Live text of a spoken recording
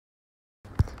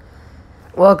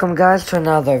Welcome guys to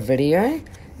another video.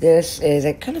 This is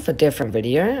a kind of a different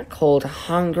video called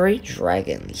Hungry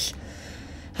Dragons.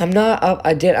 I'm not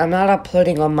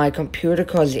uploading on my computer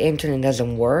because the internet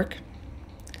doesn't work.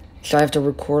 So I have to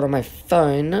record on my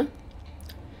phone.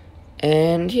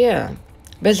 And yeah.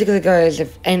 Basically guys,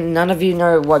 and none of you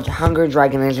know what Hungry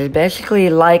Dragon is, it's basically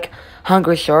like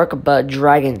Hungry Shark but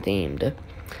dragon themed.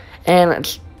 And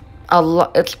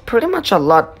it's pretty much a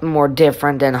lot more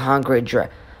different than Hungry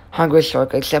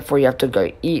Shark, except for you have to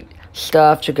go eat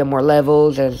stuff to get more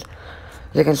levels. As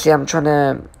you can see, I'm trying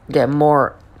to get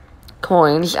more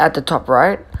coins at the top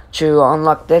right to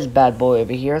unlock this bad boy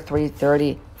over here.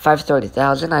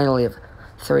 530,000. I only have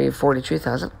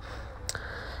 342,000.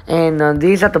 And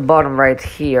these at the bottom right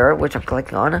here, which I'm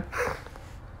clicking on,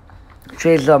 which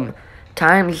is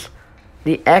times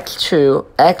the X2,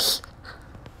 XS,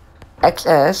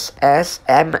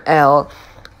 SML,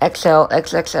 XL,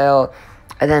 XXL,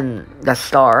 and then the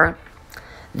star.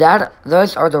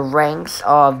 Those are the ranks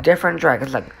of different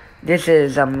dragons. Like this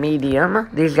is a medium.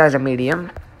 These guys are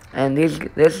medium, and these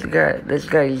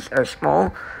guys are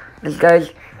small. This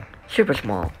guy's super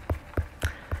small.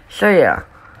 So yeah,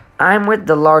 I'm with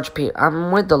the large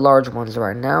ones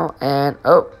right now. And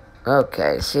oh,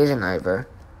 okay, season over.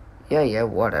 Yeah,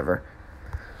 whatever.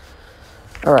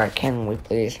 Alright, can we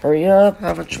please hurry up?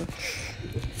 How much?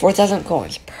 4,000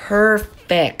 coins.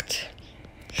 Perfect.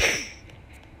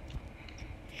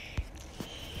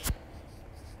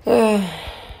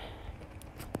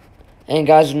 And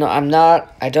guys, no,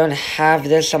 I don't have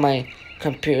this on my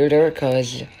computer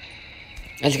because,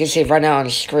 as you can see right now on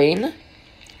the screen,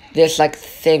 this like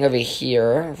thing over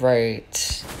here,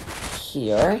 right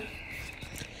here,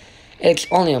 it's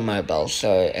only on mobile, so,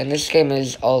 and this game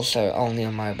is also only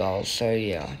on mobile, so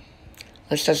yeah.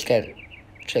 Let's just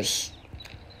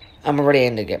I'm already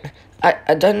in the game.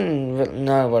 I don't really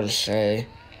know what to say.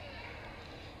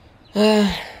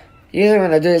 Usually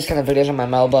when I do this kind of videos on my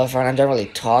mobile phone, I don't really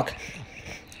talk.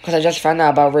 Because I just found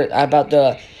out about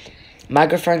the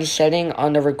microphone setting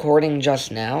on the recording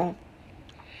just now.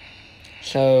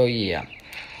 So, yeah.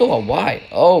 Oh, why?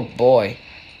 Oh, boy.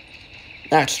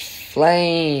 That's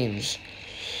flames.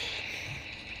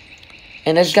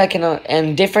 And this guy can,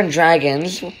 and different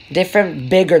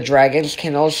bigger dragons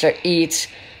can also eat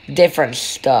different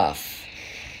stuff.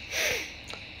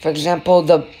 For example,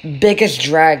 the biggest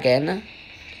dragon,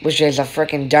 which is a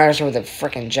freaking dinosaur with a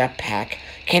freaking jetpack,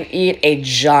 can eat a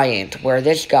giant, where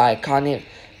this guy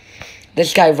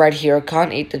right here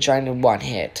can't eat the giant in one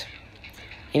hit.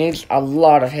 He needs a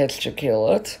lot of hits to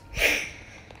kill it.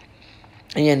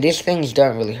 And yeah, these things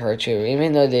don't really hurt you.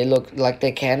 Even though they look like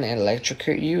they can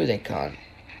electrocute you, they can't.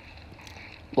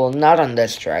 Well, not on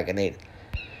this dragon.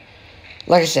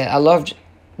 Like I said,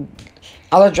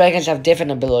 other dragons have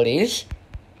different abilities.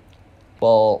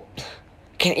 Well,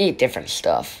 can eat different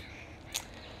stuff.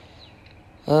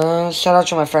 Shout out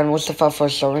to my friend Mustafa for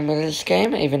showing me this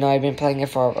game, even though I've been playing it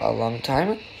for a long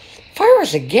time.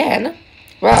 Fireworks again?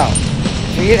 Wow.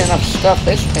 If you get enough stuff,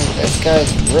 this guy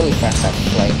is really fast at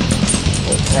play.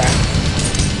 Holy crap.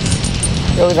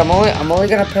 Yo, I'm only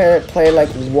gonna play like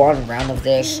one round of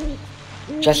this.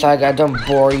 Just so I don't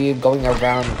bore you going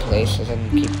around places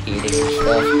and keep eating and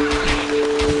stuff.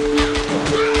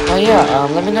 Oh yeah,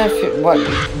 let me know what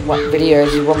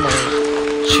videos you want me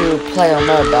to play on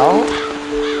mobile.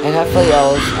 And hopefully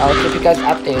I'll keep you guys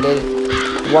updated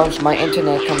once my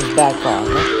internet comes back on.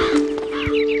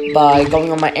 By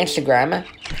going on my Instagram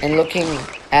and looking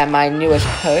at my newest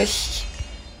posts.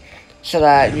 So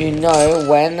that you know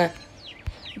when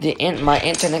my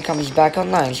internet comes back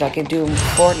online, so I can do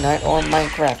Fortnite or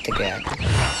Minecraft again.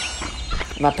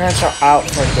 My parents are out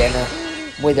for dinner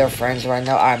with their friends right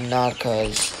now. I'm not,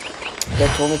 because they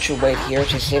told me to wait here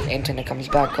to see if internet comes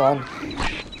back on.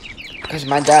 Because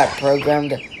my dad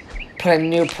put a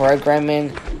new program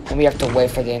in, and we have to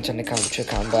wait for the internet to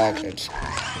come back. It's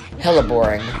hella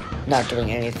boring, not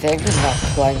doing anything, not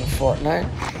playing Fortnite,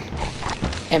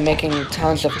 and making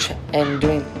tons of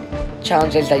doing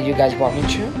challenges that you guys want me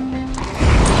to.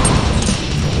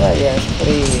 But yeah,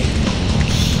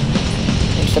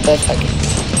 it's the best I can do.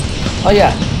 Oh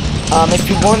yeah, if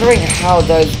you're wondering how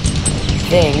those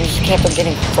things kept on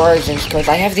getting frozen, because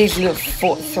I have these little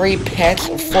 4 pets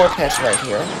right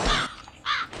here.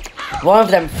 One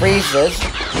of them freezes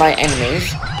my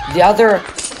enemies. The other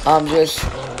just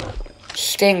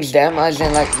stings them, as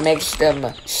in like makes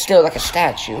them still like a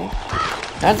statue.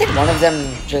 And I think one of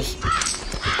them just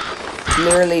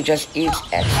literally just eats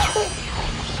extra.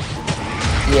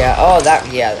 Yeah,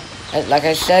 like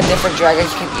I said, different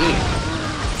dragons can eat.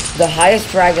 The highest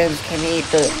dragons can eat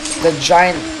the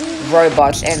giant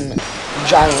robots and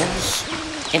giants.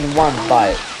 in one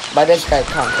bite. But this guy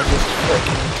can't because he's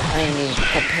freaking tiny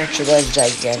compared to those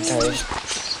Gigantos.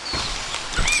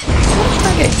 I'm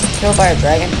trying to get killed by a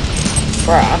dragon?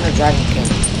 Bro, I'm the Dragon King.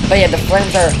 But yeah, the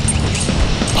flames are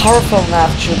powerful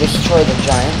enough to destroy the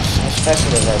giants,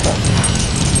 especially the robots.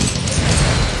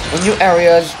 In new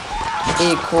areas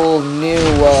equal new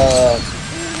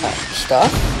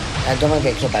stuff. I don't want to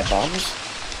get killed by bombs.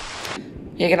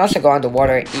 You can also go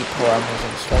underwater and eat piranhas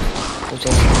and stuff, which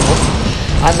is cool.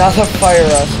 Another fire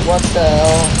rust. What the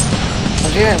hell?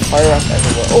 I'm getting fire rust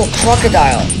everywhere. Oh,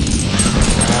 crocodile.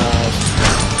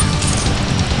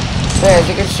 There, as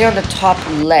you can see on the top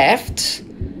left,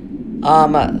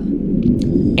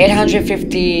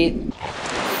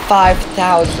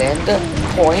 855,000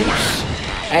 points.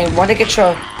 I want to get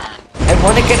enough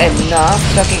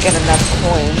so I can get enough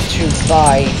coins to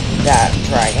buy that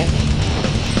dragon.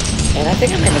 And I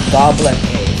think I'm in the Goblin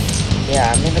Cave.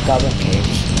 Yeah, I'm in the Goblin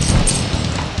Caves.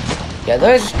 Yeah,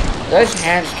 those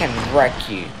hands can wreck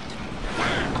you.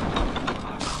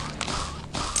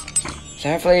 So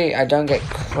hopefully I don't get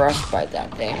crushed by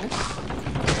that thing.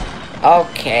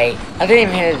 Okay, I didn't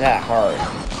even hit it that hard.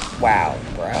 Wow,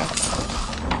 bruh.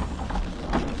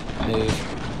 Move.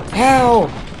 How?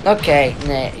 Okay,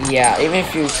 nah, yeah, even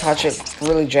if you touch it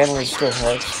really gently, it still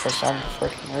hurts for some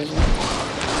freaking reason.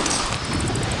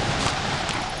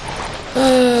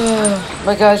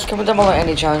 But guys, comment down below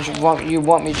any challenge you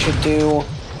want me to do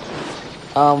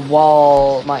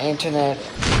while my internet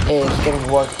is getting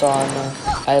worked on.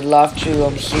 I'd love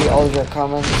to see all of your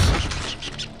comments.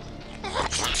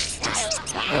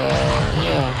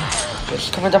 Yeah,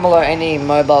 just comment down below any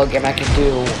mobile game I can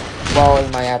do while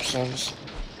in my absence.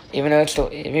 Even though it's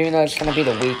gonna be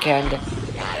the weekend.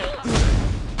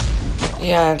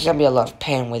 Yeah, it's gonna be a lot of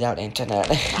pain without internet.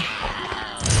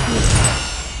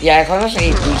 Yeah, I can honestly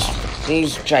eat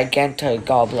these Giganto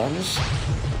goblins.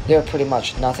 They're pretty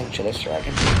much nothing to this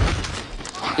dragon.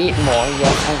 Eat more,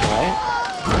 yes, I know.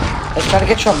 Let's try to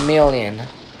get to 1 million.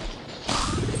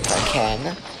 If I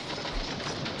can.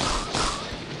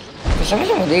 For some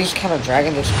reason with these kind of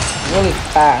dragons, it's really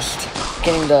fast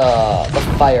getting the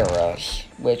fire rose,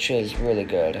 which is really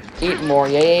good. Eat more,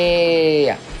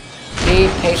 yeah. Be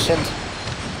patient.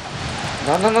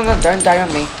 No, don't die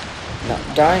on me. No,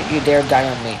 don't you dare die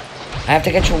on me. I have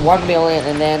to get to 1 million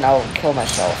and then I'll kill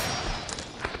myself.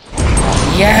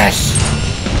 Yes!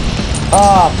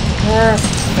 Oh,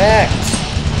 perfect!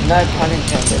 No pun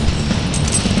intended.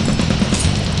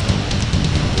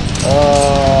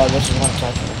 Oh, this is what I'm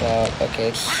talking about. Okay,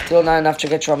 it's still not enough to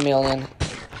get to 1 million.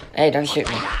 Hey, don't shoot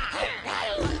me.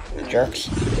 Jerks.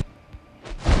 Ooh,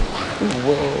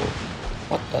 whoa.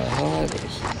 What the hell are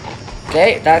these?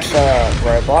 Okay, that's a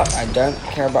robot. I don't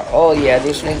care about... Oh, yeah,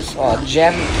 these things. Oh,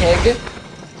 gem pig.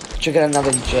 Should get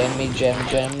another gem.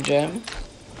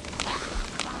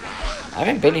 I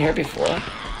haven't been here before.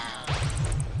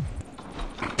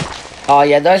 Oh,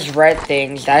 yeah, those red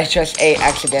things that I just ate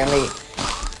accidentally.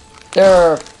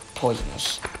 They're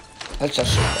poisonous. Let's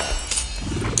just say that.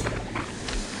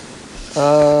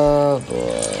 Oh,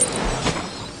 boy.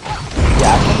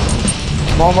 Yeah, I can...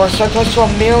 Come on, we're so close to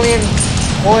 1 million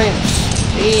points.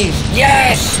 Please.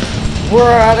 Yes!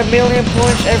 We're at 1 million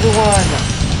points, everyone.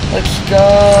 Let's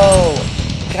go.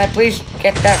 Can I please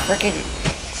get that freaking...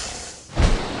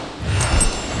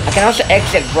 I can also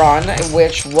exit run,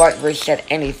 which won't reset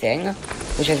anything,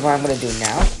 which is what I'm going to do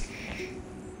now.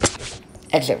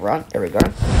 Exit run. There we go.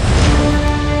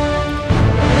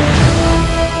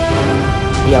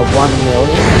 Yeah, 1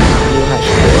 million. You have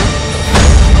score.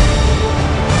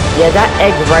 Yeah, that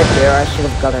egg right there, I should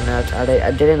have gotten that.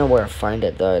 I didn't know where to find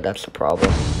it, though. That's the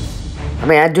problem. I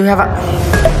mean, I do have a...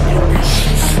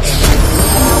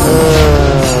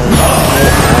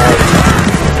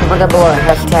 Comment down below,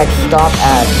 hashtag stop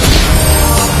ads.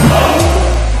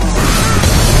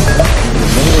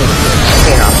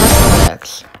 Okay, now I'm pressing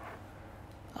X.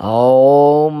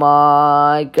 Oh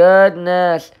my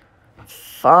goodness.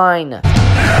 Fine.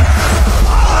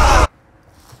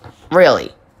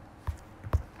 Really?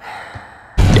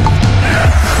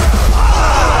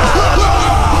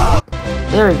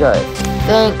 There we go.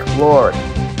 Thank Lord.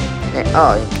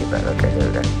 Oh, you can keep it. Okay, there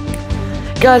we go.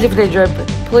 Guys, if you enjoyed,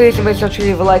 please make sure to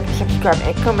leave a like, subscribe,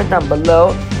 and comment down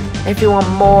below if you want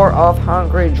more of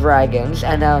Hungry Dragons.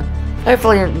 And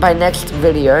hopefully by next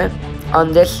video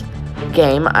on this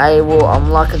game, I will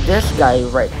unlock this guy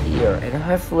right here. And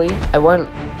hopefully I won't,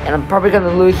 and I'm probably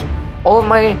gonna lose all of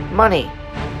my money.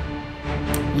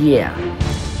 Yeah.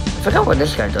 I forgot what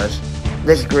this guy does.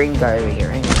 This green guy over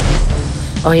here.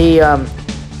 Oh, he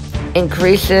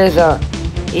increases,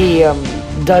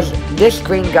 does, this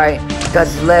green guy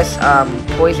does less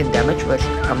poison damage, which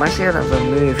I'm actually gonna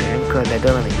remove him because I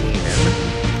don't really need him.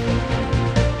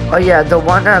 Oh yeah, the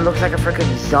one that looks like a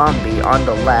freaking zombie on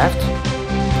the left.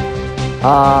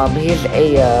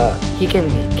 He can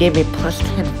give me plus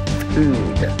 10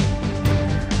 food,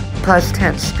 plus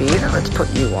 10 speed. Let's put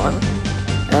you on,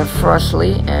 and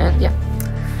Frostly, and yeah.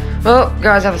 Well,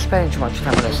 guys, I've been spending too much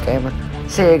time on this game.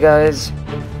 See you guys.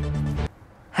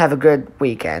 Have a good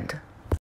weekend.